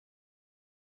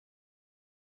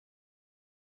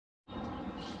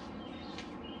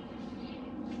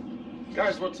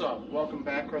Guys, what's up? Welcome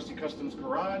back, Krusty Customs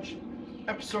Garage.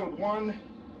 Episode 1.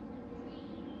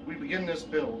 We begin this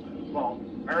build. Well,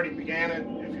 I already began it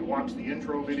if you watched the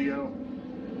intro video.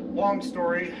 Long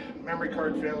story, memory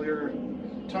card failure,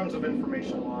 tons of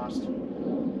information lost.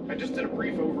 I just did a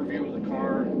brief overview of the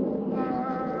car.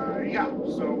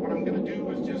 So what I'm going to do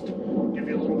is just give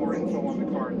you a little more info on the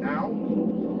car now,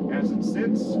 as it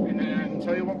sits, and then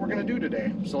tell you what we're going to do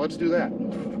today. So let's do that.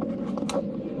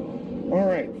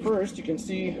 Alright, first you can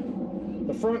see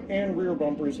the front and rear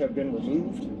bumpers have been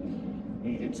removed.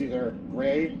 It's either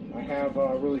gray. I have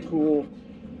a really cool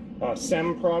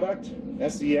SEM product,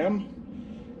 SEM.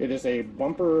 It is a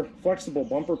flexible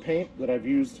bumper paint that I've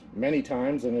used many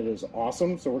times, and it is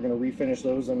awesome. So we're going to refinish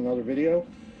those in another video.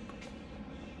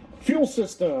 Fuel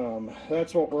system,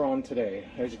 that's what we're on today.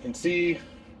 As you can see,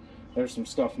 there's some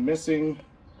stuff missing.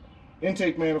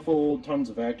 Intake manifold, tons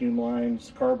of vacuum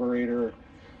lines, carburetor.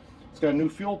 It's got a new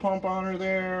fuel pump on her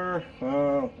there,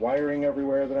 wiring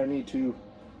everywhere that I need to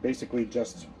basically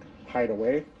just hide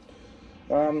away.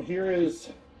 Here is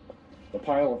the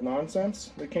pile of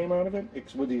nonsense that came out of it,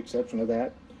 with the exception of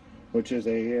that, which is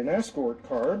an Escort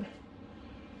carb,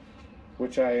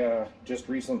 which I just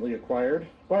recently acquired.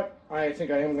 But I think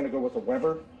I am going to go with a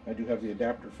Weber. I do have the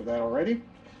adapter for that already.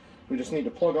 We just need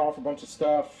to plug off a bunch of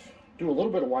stuff, do a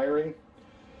little bit of wiring,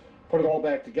 put it all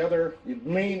back together. The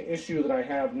main issue that I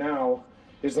have now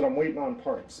is that I'm waiting on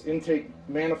parts. Intake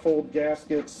manifold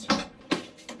gaskets,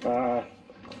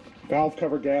 valve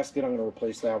cover gasket. I'm going to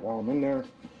replace that while I'm in there.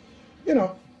 You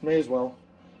know, may as well.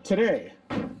 Today,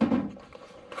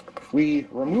 we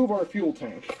remove our fuel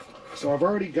tank. So I've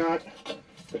already got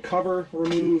the cover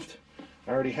removed.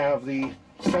 I already have the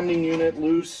sending unit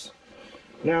loose.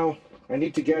 Now, I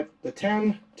need to get the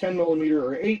 10 millimeter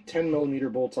or 8 10 millimeter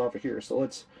bolts off of here. So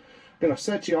let's going to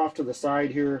set you off to the side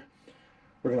here.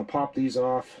 We're going to pop these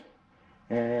off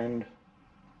and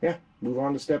yeah, move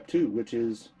on to step 2, which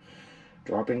is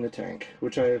dropping the tank,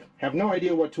 which I have no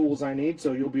idea what tools I need,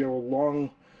 so you'll be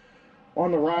along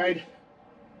on the ride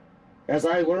as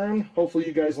I learn. Hopefully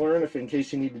you guys learn. If in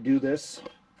case you need to do this,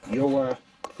 you'll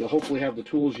hopefully have the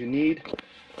tools you need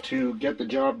to get the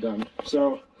job done.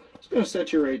 So it's going to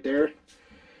set you right there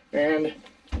and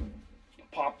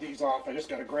pop these off. I just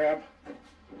got to grab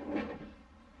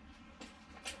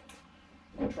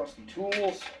my trusty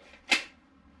tools.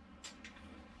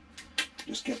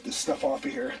 Just get this stuff off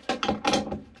of here.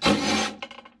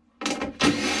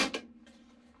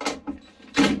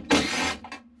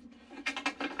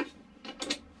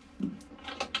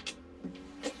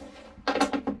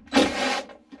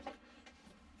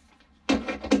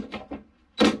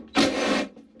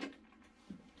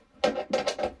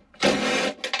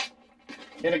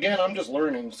 And again, I'm just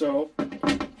learning, so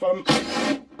if I'm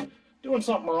doing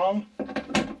something wrong,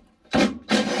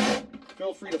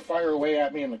 feel free to fire away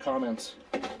at me in the comments.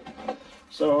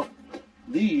 So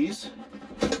these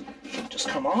should just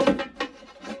come off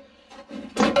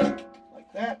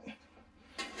like that.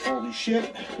 Holy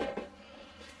shit.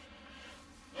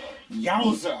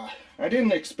 Yowza. I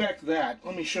didn't expect that.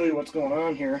 Let me show you what's going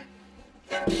on here.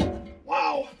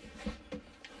 Wow.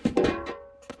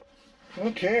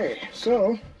 Okay,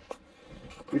 so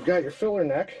we've got your filler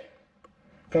neck.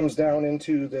 Comes down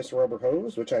into this rubber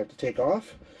hose, which I have to take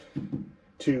off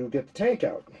to get the tank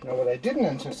out. Now what I didn't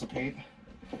anticipate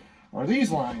are these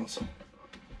lines.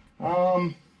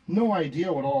 No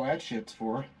idea what all that shit's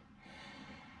for,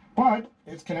 but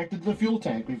it's connected to the fuel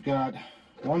tank. We've got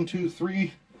 1, 2,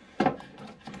 3,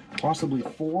 possibly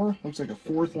 4. Looks like a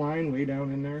 4th line way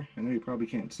down in there. I know you probably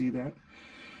can't see that,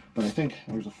 but I think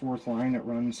there's a 4th line that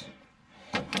runs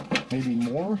maybe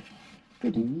more.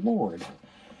 Good Lord.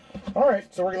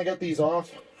 Alright, so we're going to get these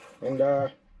off and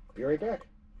be right back.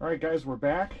 Alright guys, we're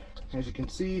back. As you can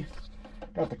see,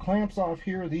 got the clamps off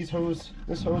here. This hose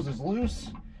is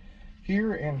loose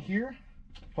here and here,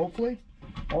 hopefully.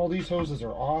 All these hoses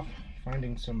are off.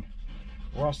 Finding some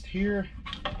rust here.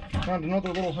 Found another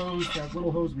little hose, that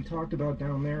little hose we talked about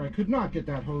down there. I could not get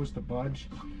that hose to budge,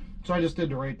 so I just did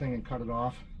the right thing and cut it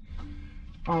off.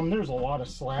 There's a lot of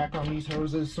slack on these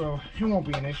hoses, so it won't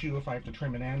be an issue if I have to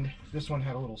trim an end. This one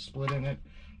had a little split in it.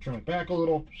 Trim it back a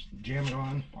little, jam it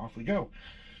on, off we go.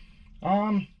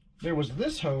 There was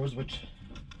this hose, which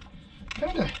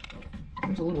kind of,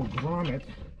 there's a little grommet.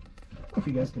 I don't know if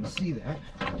you guys can see that.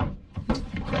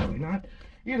 Probably not.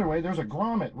 Either way, there's a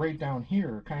grommet right down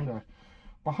here, kind of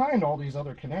behind all these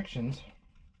other connections.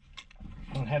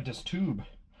 And it had this tube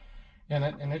in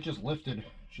it, and it just lifted.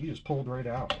 She just pulled right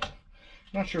out.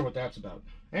 Not sure what that's about.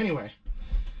 Anyway,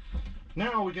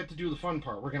 now we get to do the fun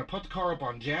part. We're going to put the car up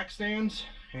on jack stands,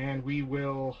 and we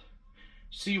will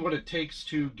see what it takes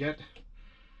to get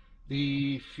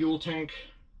the fuel tank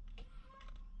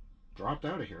dropped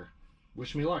out of here.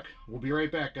 Wish me luck. We'll be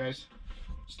right back, guys.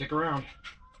 Stick around.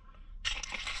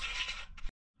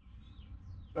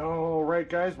 All right,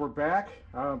 guys, we're back.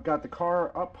 I've got the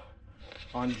car up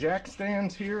on jack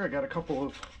stands here. I got a couple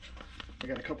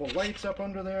of lights up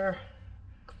under there.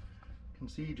 You can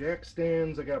see jack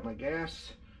stands. I got my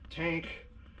gas tank,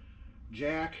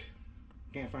 jack.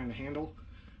 Can't find the handle.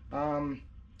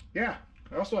 Yeah,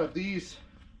 I also have these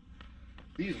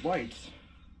lights,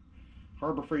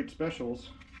 Harbor Freight Specials,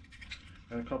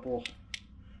 and a couple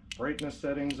brightness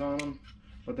settings on them.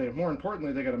 But more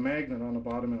importantly, they got a magnet on the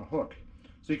bottom and a hook,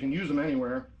 so you can use them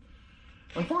anywhere.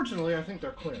 Unfortunately, I think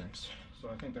they're clearance, so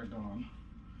I think they're gone.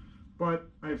 But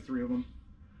I have 3 of them.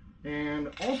 And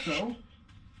also,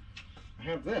 I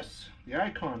have this, the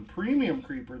Icon Premium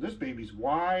Creeper. This baby's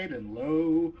wide and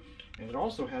low, and it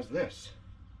also has this.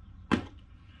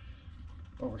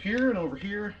 Over here and over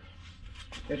here,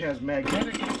 it has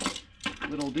magnetic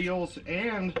little deals,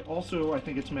 and also I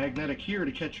think it's magnetic here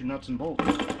to catch your nuts and bolts.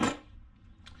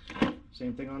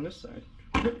 Same thing on this side.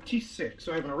 Pretty sick.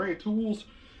 So I have an array of tools,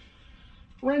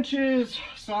 wrenches,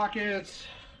 sockets,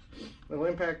 little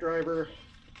impact driver.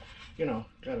 You know,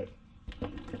 gotta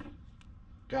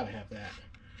have that.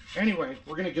 Anyway,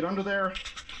 we're gonna get under there.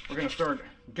 We're gonna start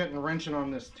getting wrenching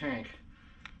on this tank.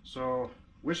 So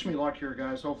wish me luck here,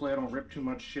 guys. Hopefully I don't rip too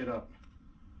much shit up.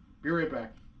 Be right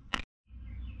back.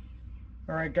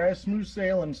 All right, guys, smooth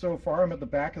sailing so far. I'm at the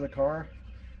back of the car.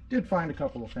 Did find a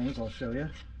couple of things I'll show you.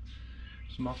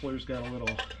 This muffler's got a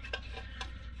little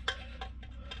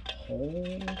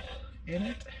hole in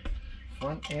it,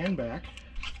 front and back.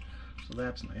 So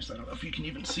that's nice. I don't know if you can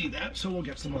even see that, so we'll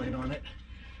get some light on it.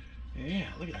 Yeah,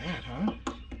 look at that, huh?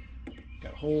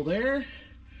 Got a hole there.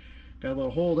 Got a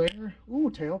little hole there. Ooh,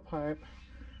 tailpipe.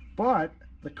 But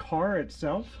the car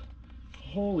itself,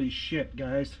 holy shit,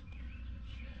 guys.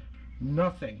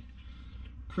 Nothing.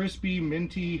 Crispy,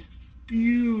 minty,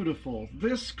 beautiful.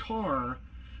 This car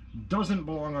doesn't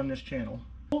belong on this channel.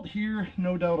 Bolt here,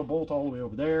 no doubt a bolt all the way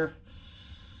over there.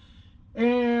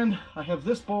 And I have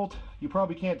this bolt. You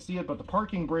probably can't see it, but the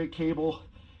parking brake cable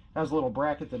has a little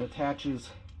bracket that attaches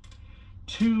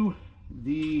to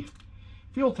the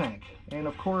fuel tank. And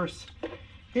of course,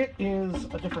 it is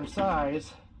a different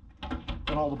size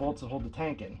than all the bolts that hold the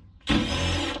tank in.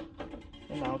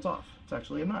 And now it's off. It's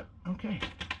actually a nut. Okay.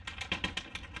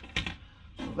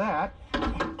 So that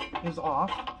is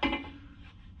off.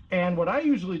 And what I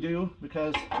usually do,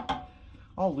 because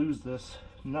I'll lose this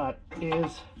nut,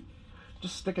 is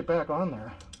just stick it back on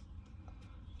there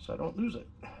so I don't lose it.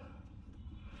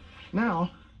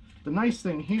 Now, the nice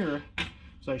thing here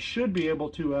is I should be able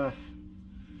to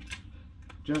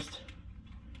just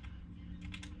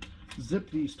zip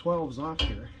these 12s off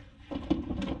here.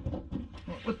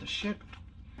 What the shit?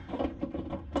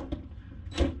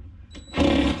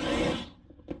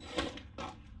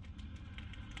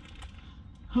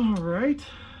 All right,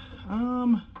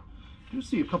 you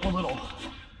see a couple little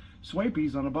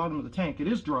swipies on the bottom of the tank. It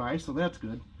is dry, so that's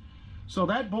good. So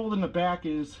that bolt in the back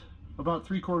is about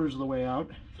 3/4 of the way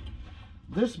out.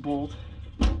 This bolt,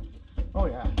 oh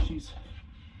yeah,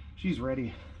 she's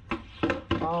ready.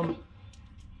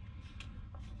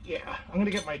 Yeah, I'm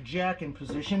gonna get my jack in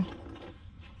position,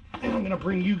 and I'm gonna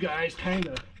bring you guys kind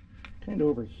of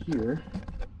over here.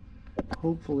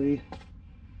 Hopefully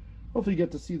you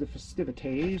get to see the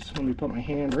festivities when we put my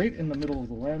hand right in the middle of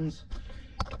the lens,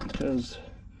 because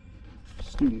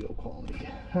studio quality.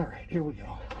 All right, here we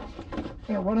go. I'm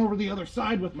gonna run over the other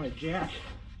side with my jack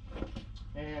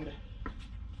and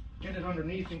get it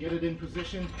underneath and get it in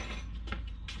position.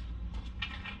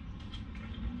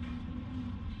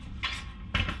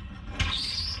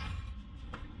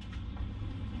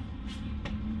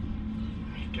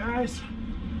 Guys,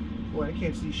 boy, I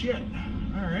can't see shit.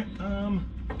 All right,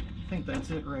 I think that's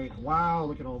it, right? Wow,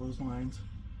 look at all those lines.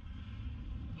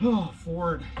 Oh,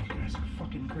 Ford, you guys are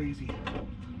fucking crazy.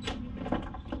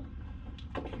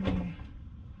 Okay.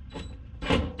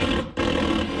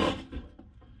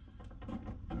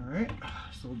 All right,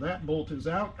 so that bolt is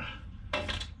out. I'm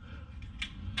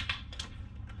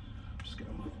just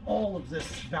gonna move all of this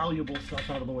valuable stuff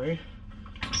out of the way.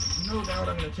 No doubt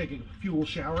I'm gonna take a fuel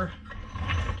shower.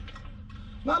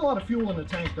 Not a lot of fuel in the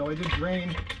tank though. I did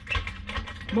drain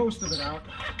most of it out.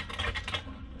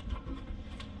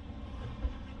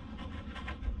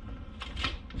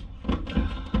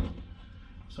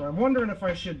 So I'm wondering if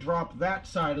I should drop that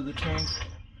side of the tank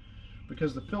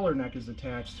because the filler neck is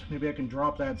attached. Maybe I can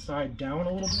drop that side down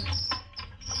a little bit.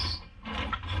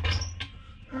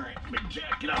 All right, big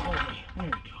jack, get out of me. There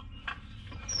we go.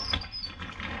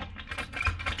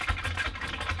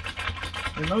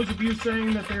 those of you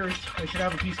saying that I should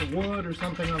have a piece of wood or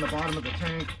something on the bottom of the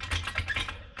tank,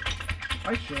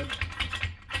 I should,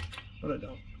 but I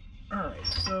don't. Alright,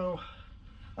 so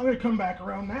I'm going to come back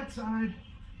around that side,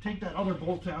 take that other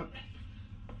bolt out,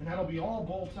 and that'll be all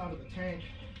bolts out of the tank.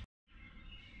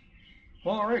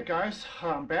 Well, alright guys,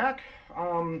 I'm back.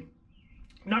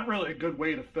 Not really a good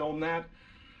way to film that.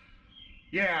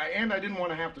 Yeah, and I didn't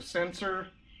want to have to censor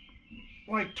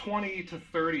like 20 to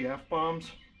 30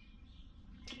 F-bombs.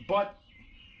 But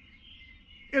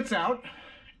it's out,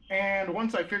 and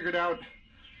once I figured out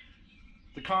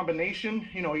the combination,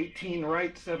 you know, 18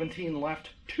 right, 17 left,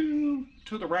 2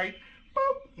 to the right,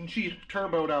 boop, and she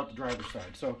turboed out the driver's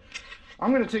side. So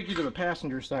I'm going to take you to the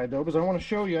passenger side though, because I want to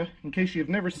show you, in case you've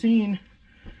never seen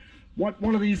what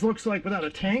one of these looks like without a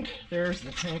tank. There's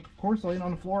the tank, of course, laying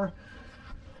on the floor.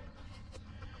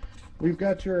 We've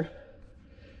got your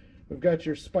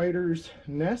spider's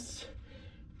nests.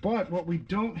 But what we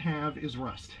don't have is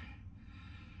rust.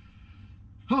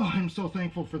 Oh, I'm so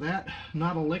thankful for that.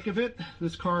 Not a lick of it.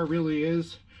 This car really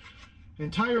is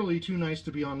entirely too nice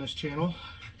to be on this channel.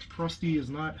 Crusty is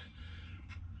not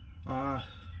a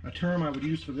term I would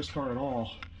use for this car at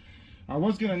all. I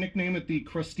was going to nickname it the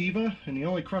Festiva, and the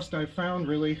only crust I found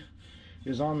really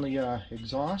is on the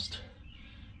exhaust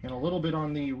and a little bit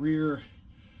on the rear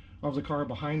of the car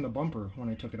behind the bumper when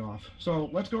I took it off. So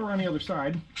let's go around the other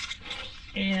side.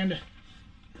 And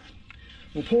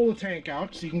we'll pull the tank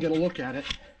out so you can get a look at it.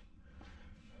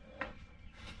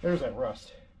 There's that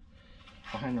rust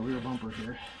behind the rear bumper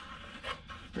here.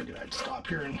 Figured I'd stop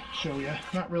here and show you.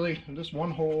 Not really, just one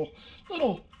hole,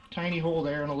 little tiny hole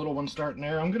there and a little one starting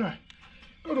there. I'm gonna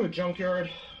go to a junkyard,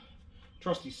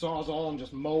 trusty Sawzall, and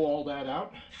just mow all that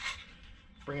out.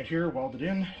 Bring it here, weld it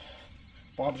in.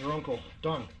 Bob's your uncle,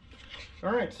 done.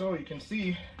 All right, so you can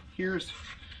see here's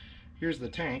the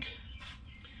tank.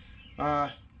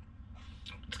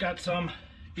 It's got some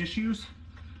issues.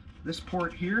 This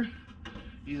port here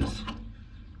is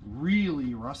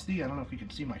really rusty. I don't know if you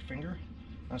can see my finger.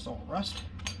 That's all rust.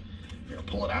 Here, I'll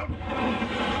pull it out.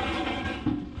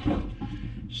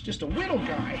 It's just a whittle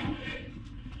guy.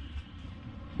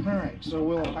 Alright,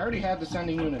 so I already had the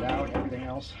sending unit out, everything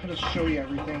else. I'll just show you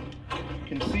everything.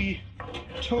 You can see,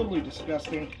 totally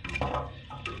disgusting.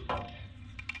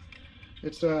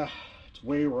 It's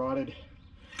way rotted.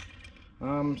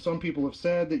 Some people have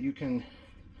said that you can,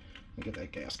 let me get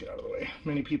that gasket out of the way.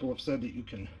 Many people have said that you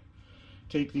can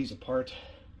take these apart,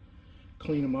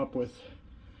 clean them up with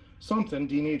something,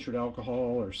 denatured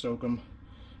alcohol, or soak them,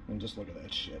 and just look at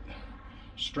that shit.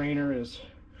 Strainer is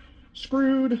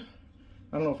screwed.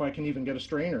 I don't know if I can even get a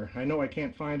strainer. I know I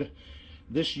can't find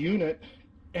this unit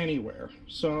anywhere.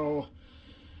 So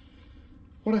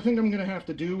what I think I'm going to have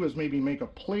to do is maybe make a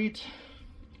plate.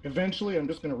 Eventually, I'm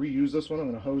just going to reuse this one. I'm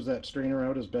going to hose that strainer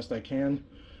out as best I can.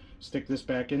 Stick this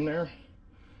back in there.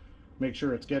 Make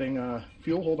sure it's getting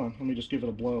fuel. Hold on, let me just give it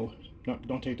a blow.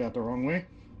 Don't take that the wrong way.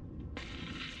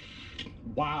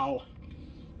 Wow.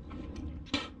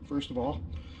 First of all,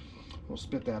 we'll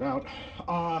spit that out.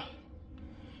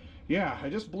 Yeah, I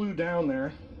just blew down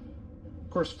there. Of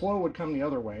course, flow would come the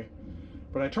other way.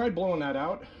 But I tried blowing that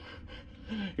out.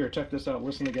 Here, check this out.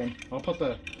 Listen again. I'll put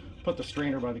the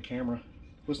strainer by the camera.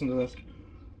 Listen to this.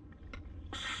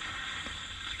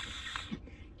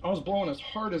 I was blowing as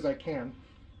hard as I can.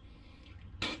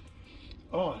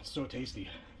 Oh, it's so tasty.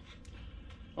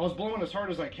 I was blowing as hard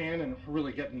as I can and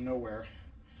really getting nowhere.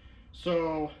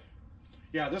 So,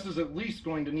 yeah, this is at least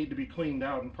going to need to be cleaned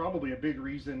out, and probably a big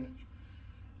reason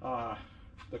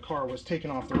the car was taken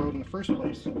off the road in the first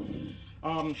place.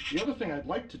 The other thing I'd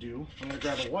like to do, I'm going to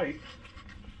grab a light,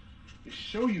 is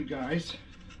show you guys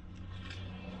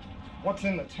what's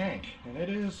in the tank, and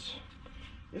it's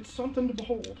something to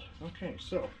behold. Okay,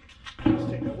 so let's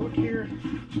take a look here.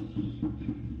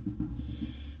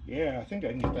 Yeah, I think I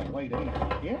can get that light in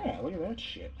there. Yeah, look at that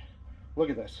shit.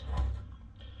 Look at this.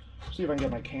 See if I can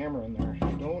get my camera in there.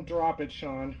 Don't drop it,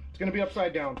 Sean. It's gonna be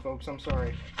upside down, folks. I'm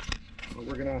sorry. But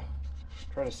we're gonna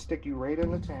try to stick you right in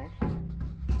the tank.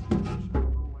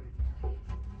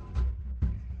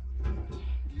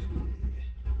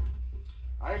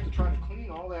 I have to try to clean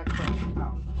all that crap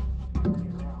out.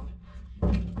 Around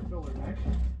filler neck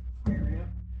area.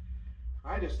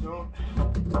 I just don't.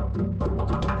 I'm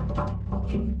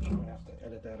gonna have to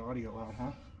edit that audio out,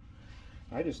 huh?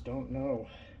 I just don't know.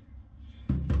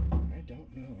 I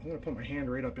don't know. I'm gonna put my hand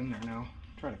right up in there now.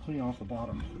 Try to clean off the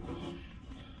bottom.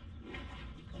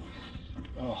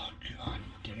 Oh god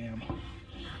damn.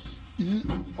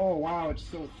 Oh wow, it's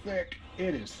so thick.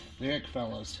 It is thick,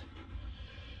 fellas.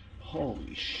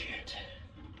 Holy shit.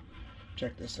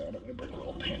 Check this out. I'm gonna bring a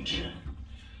little pinch.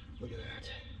 Look at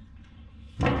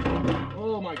that.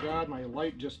 Oh my God, my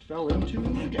light just fell into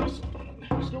the gasoline.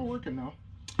 Still working though.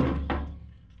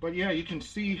 But yeah, you can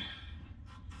see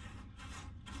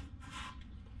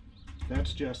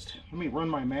that's just, let me run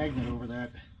my magnet over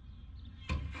that.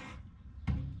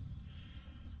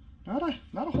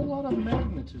 Not a whole lot of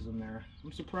magnetism there.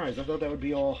 I'm surprised. I thought that would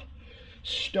be all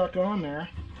stuck on there.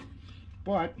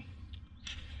 But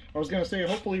I was going to say,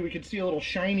 hopefully we could see a little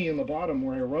shiny in the bottom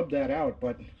where I rubbed that out,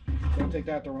 but don't take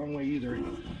that the wrong way either.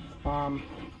 Let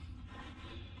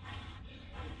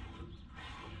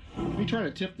me try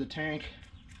to tip the tank.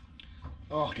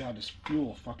 Oh God, this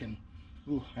fuel fucking...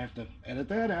 Ooh, I have to edit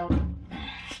that out.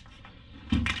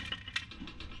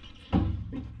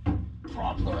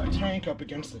 Prop the tank up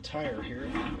against the tire here.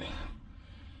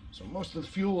 So most of the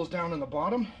fuel is down in the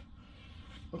bottom.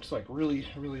 Looks like really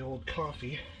old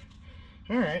coffee.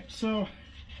 Alright, so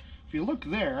if you look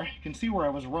there, you can see where I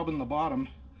was rubbing the bottom.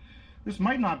 This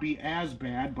might not be as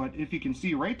bad, but if you can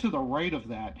see right to the right of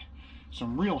that,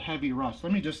 some real heavy rust.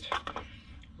 Let me just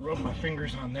rub my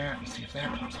fingers on that and see if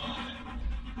that comes off.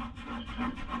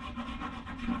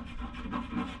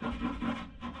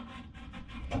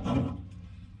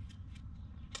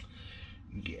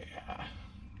 Yeah,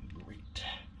 great.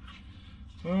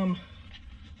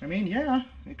 I mean, yeah,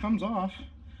 it comes off,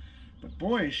 but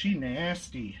boy, is she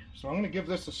nasty. So I'm going to give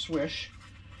this a swish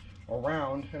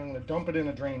around, and I'm going to dump it in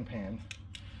a drain pan.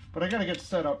 But I got to get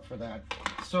set up for that.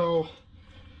 So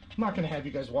I'm not going to have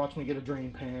you guys watch me get a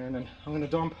drain pan, and I'm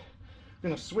going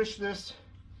to swish this.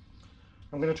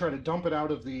 I'm going to try to dump it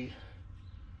out of the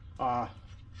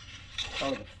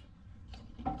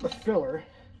filler.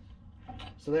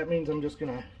 So that means I'm just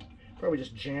going to probably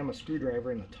just jam a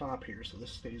screwdriver in the top here so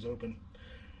this stays open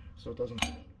so it doesn't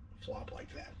flop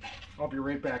like that. I'll be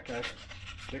right back, guys.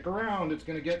 Stick around, it's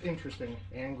going to get interesting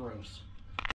and gross.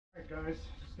 Alright guys,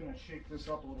 just going to shake this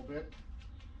up a little bit.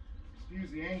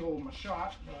 Excuse the angle of my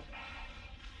shot, but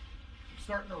it's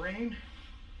starting to rain,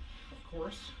 of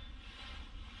course.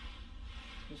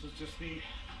 This is just the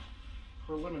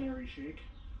preliminary shake.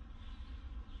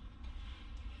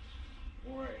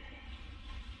 Boy,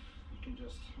 you can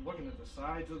just, I'm looking at the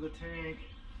sides of the tank,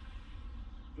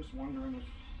 just wondering if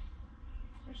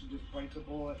I should just bite the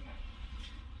bullet.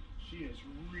 She is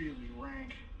really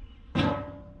rank. I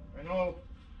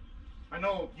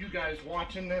know you guys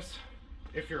watching this,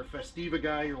 if you're a Festiva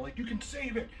guy, you're like, you can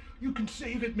save it,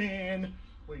 man.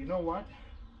 Well, you know what?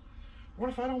 What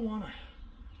if I don't want to?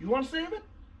 You want to save it?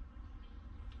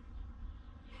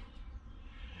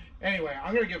 Anyway,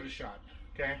 I'm going to give it a shot,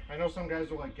 okay? I know some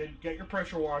guys are like, get your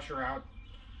pressure washer out.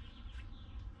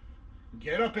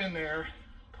 Get up in there,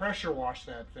 pressure wash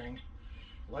that thing.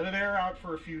 Let it air out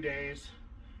for a few days.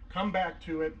 Come back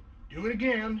to it. Do it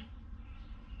again.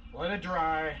 Let it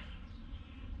dry.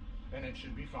 And it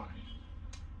should be fine.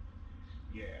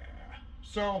 Yeah.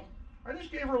 So, I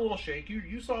just gave her a little shake.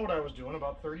 You saw what I was doing,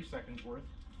 about 30 seconds worth.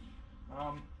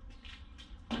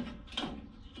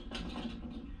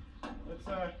 Let's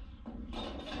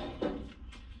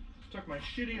took my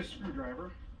shittiest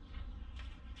screwdriver.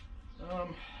 I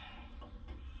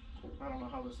don't know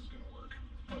how this is going to work.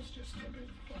 Let's just tip it.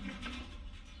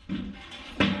 It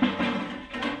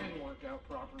didn't work out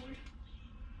properly.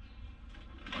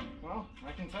 Well,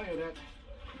 I can tell you that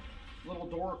little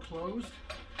door closed.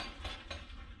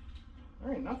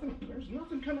 There ain't nothing. There's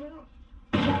nothing coming out.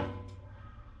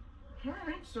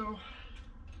 Alright, so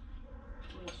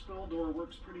little spell door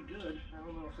works pretty good. I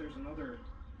don't know if there's another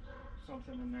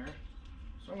something in there.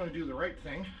 So I'm going to do the right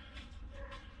thing.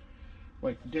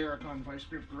 Like Derek on Vice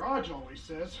Grip Garage always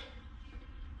says.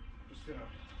 Just gonna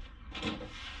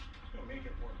make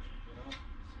it work, you know? So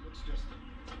let's just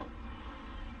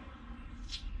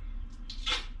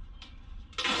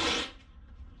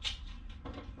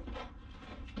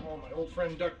my old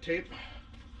friend duct tape.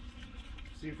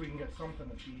 See if we can get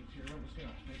something achieved here. I'm just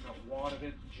gonna make a wad of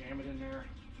it, jam it in there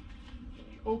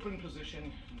in the open position,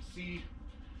 and see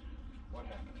what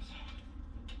happens.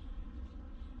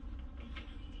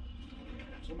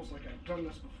 It's almost like I've done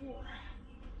this before.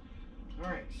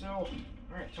 Alright, so,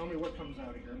 tell me what comes out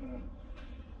of here. I'm gonna...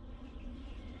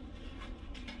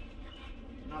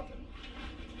 Nothing.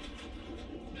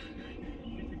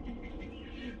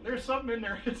 There's something in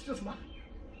there, it's just not...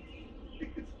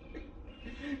 Okay.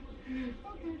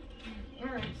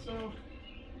 Alright, so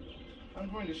I'm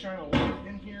going to shine a light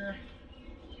in here.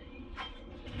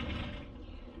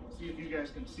 See if you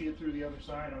guys can see it through the other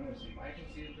side. I'm going to see if I can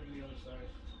see it through the other side.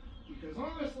 Because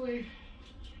honestly,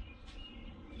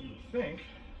 you would think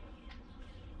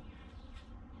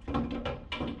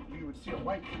you would see a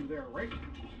light through there, right?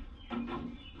 Oh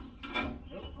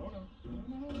no.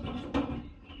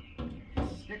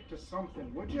 to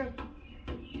something, would you?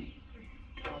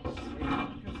 God's sake.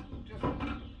 Just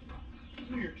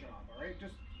do your job, all right?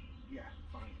 Just, yeah,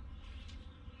 fine.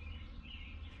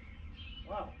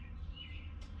 Wow.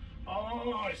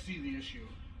 Oh, I see the issue.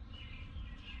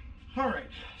 All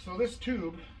right, so this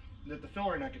tube that the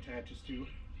filler neck attaches to,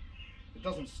 it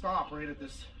doesn't stop right at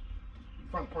this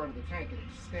front part of the tank. It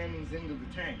extends into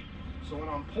the tank. So when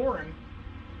I'm pouring,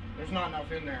 there's not enough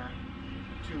in there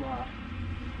to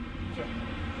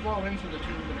flow into the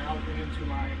tube and out and into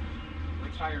my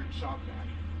retired shop vac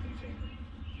container.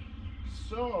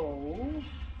 So,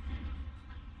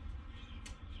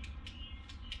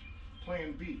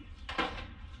 plan B.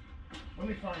 Let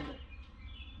me find it.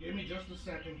 Give me just a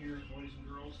second here, boys and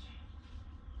girls.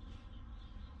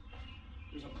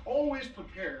 Because I'm always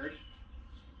prepared.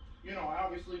 You know, I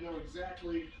obviously know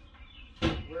exactly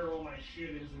where all my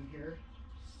shit is in here.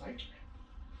 Psych.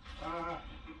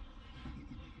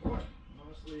 Boy,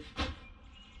 honestly,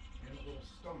 I'm a little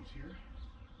stumped here.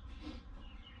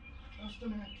 Just a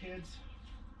minute, kids.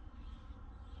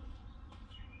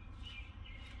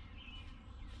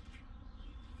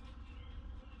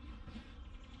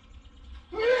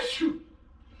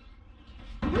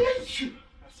 I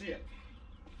see it.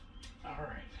 All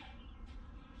right.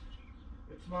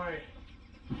 It's my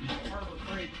Harbor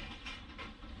Freight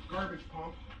garbage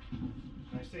pump.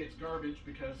 And I say it's garbage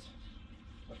because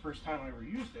the first time I ever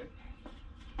used it,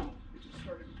 it just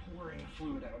started pouring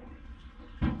fluid out.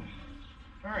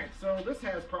 All right, so this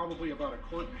has probably about 1.5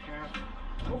 quarts.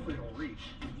 Hopefully it'll reach.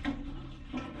 I'm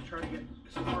gonna try to get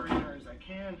as far in there as I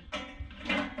can.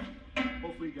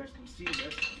 Hopefully you guys can see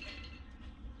this.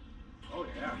 Oh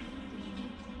yeah.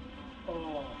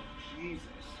 Oh, Jesus.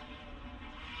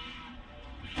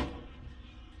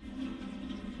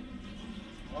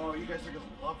 Oh, you guys are gonna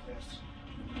love this.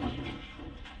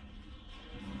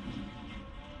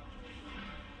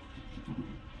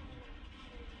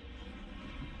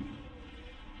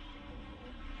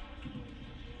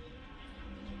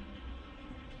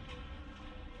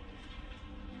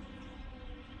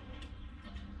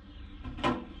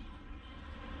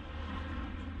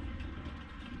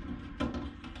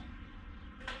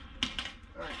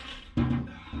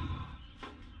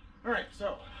 All right,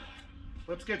 so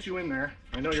let's get you in there.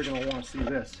 I know you're gonna want to see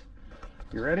this.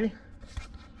 You ready?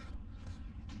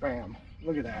 Bam,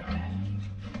 look at that.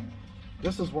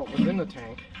 This is what was in the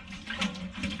tank.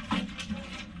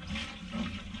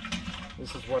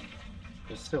 This is what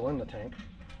is still in the tank.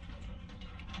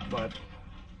 But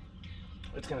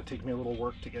it's gonna take me a little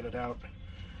work to get it out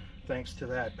thanks to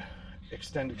that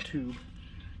extended tube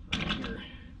right here.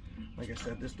 Like I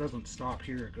said, this doesn't stop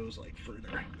here, it goes like further.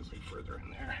 It goes like further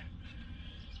in there.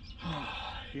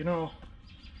 You know,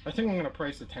 I think I'm gonna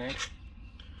price the tank.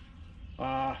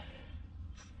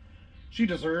 She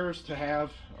deserves to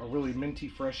have a really minty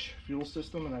fresh fuel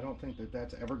system, and I don't think that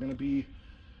that's ever gonna be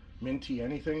minty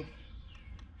anything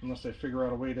unless I figure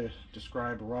out a way to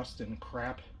describe rust and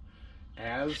crap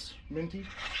as minty.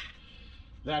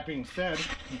 That being said,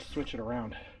 let's switch it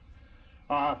around.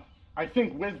 I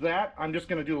think with that, I'm just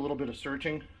gonna do a little bit of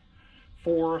searching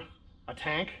for a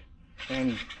tank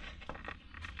and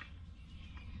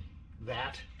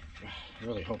that. I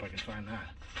really hope I can find that.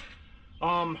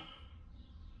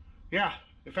 Yeah,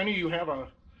 if any of you have a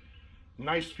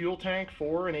nice fuel tank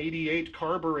for an 88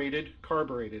 carbureted,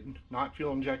 not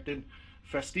fuel injected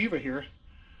Festiva here,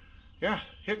 yeah,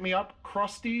 hit me up.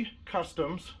 Krusty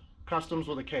Customs, customs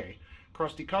with a K,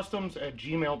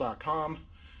 krustycustoms@gmail.com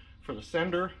for the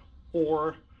sender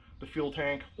or the fuel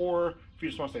tank, or if you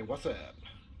just want to say what's up.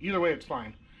 Either way, it's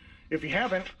fine. If you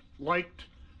haven't liked,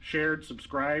 shared,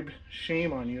 subscribed,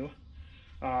 shame on you.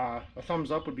 A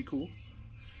thumbs up would be cool.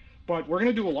 But we're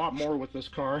gonna do a lot more with this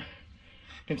car.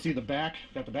 You can see the back,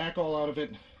 got the back all out of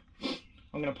it.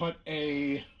 I'm gonna put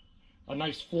a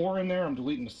nice floor in there. I'm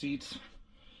deleting the seats.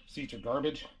 Seats are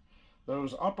garbage.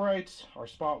 Those uprights are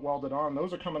spot welded on.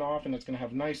 Those are coming off, and it's gonna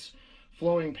have nice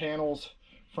flowing panels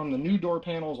from the new door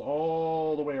panels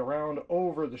all the way around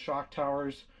over the shock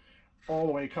towers, all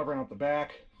the way covering up the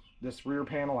back. This rear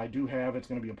panel I do have, it's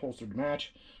going to be upholstered to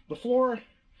match. The floor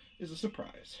is a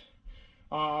surprise.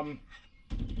 I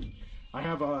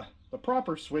have the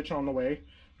proper switch on the way.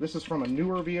 This is from a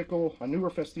newer vehicle, a newer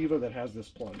Festiva that has this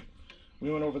plug.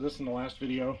 We went over this in the last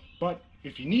video, but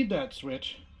if you need that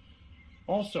switch,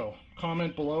 also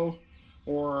comment below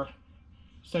or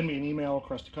send me an email,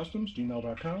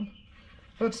 krustycustoms@gmail.com.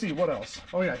 Let's see, what else?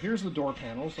 Oh yeah, here's the door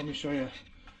panels. Let me show you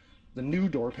the new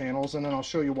door panels, and then I'll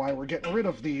show you why we're getting rid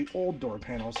of the old door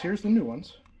panels. Here's the new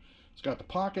ones. It's got the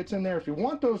pockets in there. If you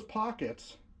want those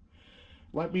pockets,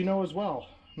 let me know as well.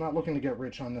 I'm not looking to get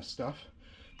rich on this stuff.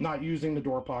 Not using the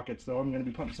door pockets though. I'm going to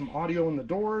be putting some audio in the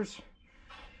doors.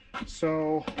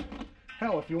 So,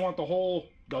 hell, if you want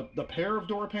the pair of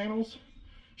door panels,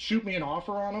 shoot me an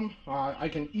offer on them. I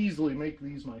can easily make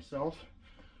these myself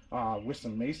with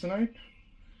some masonite.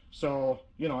 So,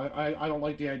 you know, I don't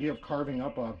like the idea of carving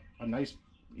up a nice,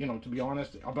 you know, to be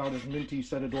honest, about as minty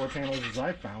set of door panels as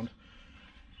I found.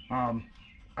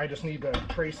 I just need to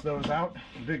trace those out.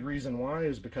 The big reason why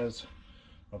is because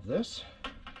of this.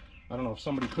 I don't know if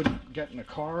somebody couldn't get in a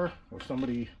car, or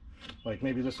somebody, like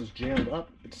maybe this is jammed up.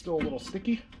 It's still a little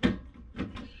sticky. I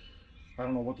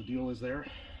don't know what the deal is there,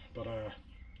 but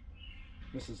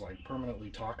this is like permanently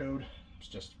tacoed. It's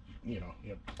just, you know,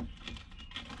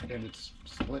 and it's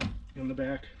split in the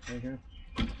back right here.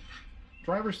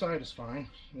 Driver's side is fine.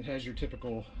 It has your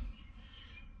typical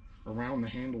around the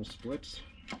handle splits.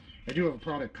 I do have a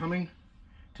product coming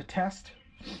to test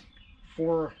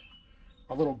for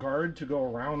a little guard to go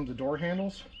around the door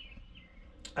handles.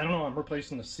 I don't know, I'm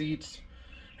replacing the seats.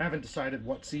 I haven't decided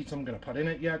what seats I'm going to put in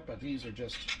it yet, but these are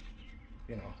just,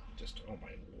 you know, just, oh my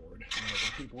lord. I know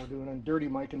what people are doing. And Dirty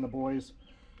Mike and the boys,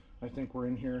 I think we're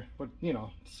in here. But, you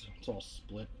know, it's all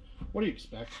split. What do you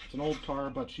expect? It's an old car,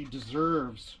 but she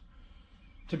deserves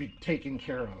to be taken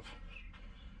care of.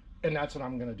 And that's what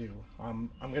I'm going to do.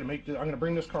 I'm going to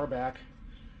bring this car back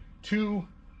to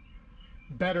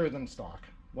better than stock.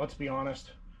 Let's be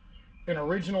honest. An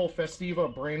original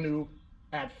Festiva, brand new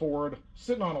at Ford,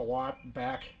 sitting on a lot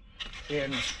back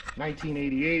in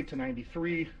 1988 to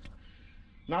 93.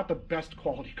 Not the best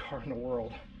quality car in the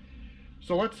world.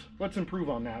 So let's improve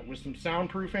on that with some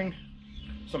soundproofing,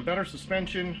 some better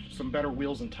suspension, some better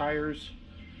wheels and tires,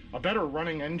 a better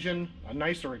running engine, a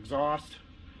nicer exhaust.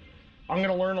 I'm going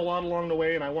to learn a lot along the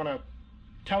way, and I want to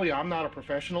tell you I'm not a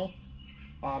professional.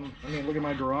 I mean, look at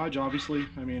my garage, obviously.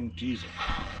 I mean, Jesus,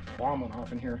 bomb went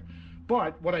off in here.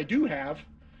 But what I do have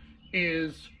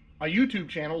is a YouTube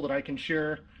channel that I can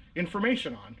share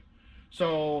information on.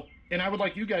 So, and I would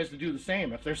like you guys to do the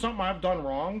same. If there's something I've done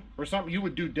wrong, or something you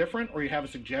would do different, or you have a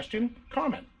suggestion,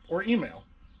 comment or email.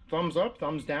 Thumbs up,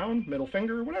 thumbs down, middle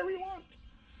finger, whatever you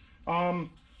want.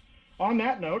 On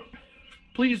that note,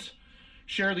 please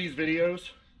share these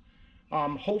videos.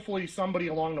 Hopefully somebody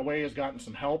along the way has gotten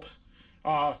some help.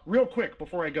 Real quick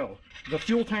before I go, the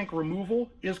fuel tank removal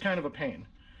is kind of a pain.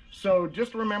 So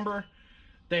just remember,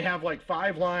 they have like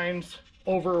 5 lines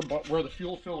over where the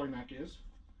fuel filler neck is,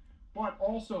 but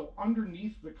also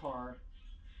underneath the car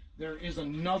there is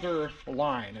another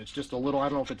line. It's just a little, I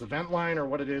don't know if it's a vent line or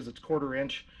what it is, it's 1/4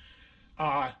 inch.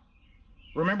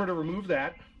 Remember to remove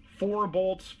that. 4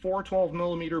 bolts, 4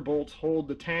 12mm bolts hold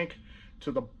the tank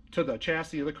to the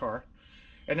chassis of the car.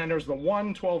 And then there's the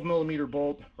one 12mm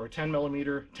bolt, or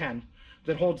 10mm, 10,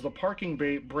 that holds the parking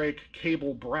brake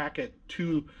cable bracket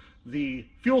to the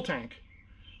fuel tank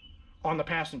on the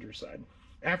passenger side.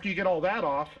 After you get all that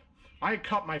off, I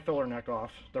cut my filler neck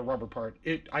off, the rubber part.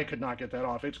 I could not get that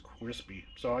off. It's crispy,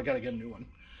 so I got to get a new one.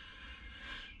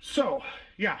 So,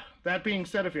 yeah, that being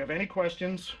said, if you have any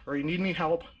questions or you need any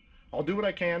help, I'll do what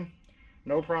I can.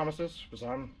 No promises, because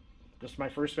this is my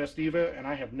first Festiva, and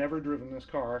I have never driven this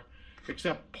car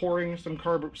except pouring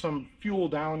some fuel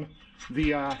down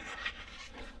the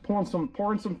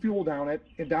pouring some fuel down it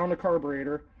and down the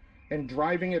carburetor and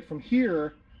driving it from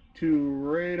here to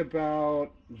right about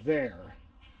there,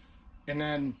 and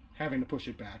then having to push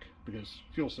it back because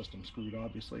fuel system screwed,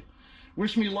 obviously.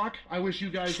 Wish me luck. I wish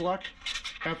you guys luck.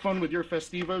 Have fun with your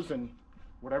Festivas and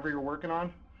whatever you're working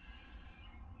on.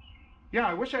 Yeah,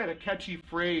 I wish I had a catchy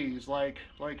phrase like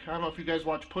I don't know if you guys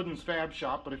watch Puddin's Fab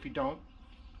Shop, but if you don't,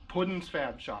 Puddin's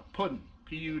Fab Shop. Puddin,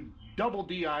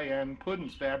 P-U-D-D-I-N,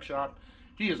 Puddin's Fab Shop.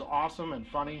 He is awesome and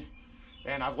funny,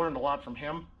 and I've learned a lot from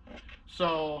him.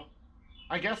 So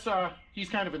I guess he's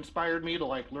kind of inspired me to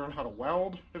like learn how to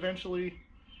weld eventually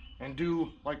and do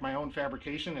like my own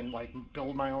fabrication and like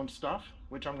build my own stuff,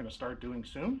 which I'm going to start doing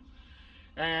soon.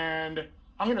 And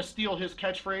I'm going to steal his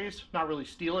catchphrase, not really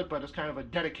steal it, but it's kind of a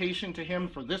dedication to him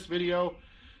for this video.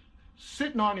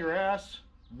 Sitting on your ass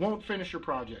won't finish your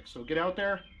project, so get out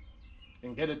there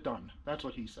and get it done. That's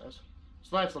what he says.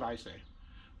 So that's what I say.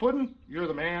 Puddin, you're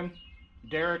the man.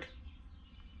 Derek,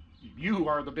 you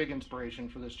are the big inspiration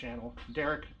for this channel.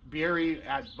 Derek Bierry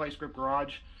at Vice Grip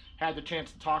Garage, had the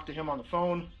chance to talk to him on the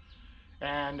phone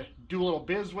and do a little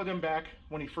biz with him back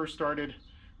when he first started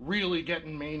really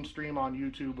getting mainstream on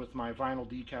YouTube with my vinyl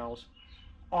decals.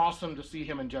 Awesome to see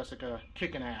him and Jessica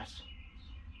kicking ass.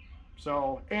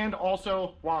 So, and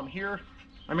also, while I'm here,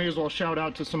 I may as well shout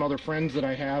out to some other friends that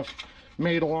I have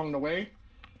made along the way.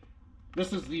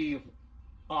 This is the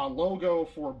logo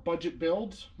for Budget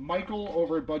Builds. Michael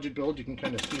over at Budget Builds, you can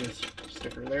kind of see his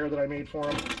sticker there that I made for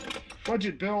him.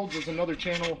 Budget Builds is another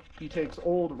channel. He takes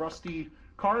old rusty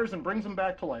cars and brings them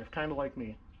back to life, kind of like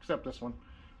me, except this one.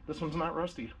 This one's not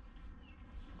rusty.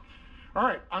 All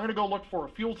right, I'm gonna go look for a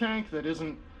fuel tank that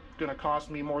isn't gonna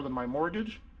cost me more than my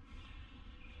mortgage.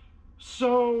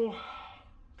 So,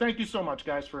 thank you so much,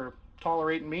 guys, for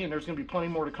tolerating me, and there's gonna be plenty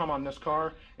more to come on this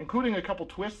car, including a couple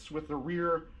twists with the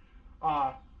rear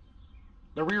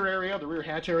area, the rear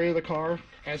hatch area of the car,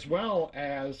 as well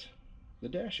as the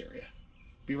dash area.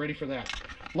 Be ready for that.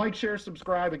 Like, share,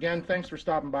 subscribe. Again, thanks for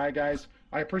stopping by, guys.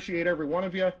 I appreciate every one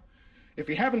of you. If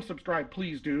you haven't subscribed,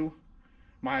 please do.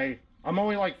 I'm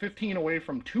only like 15 away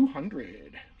from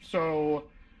 200, so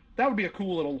that would be a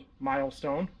cool little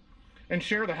milestone. And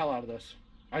share the hell out of this.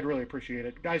 I'd really appreciate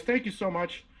it. Guys, thank you so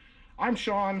much. I'm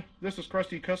Sean. This is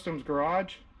Krusty Customs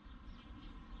Garage.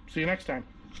 See you next time.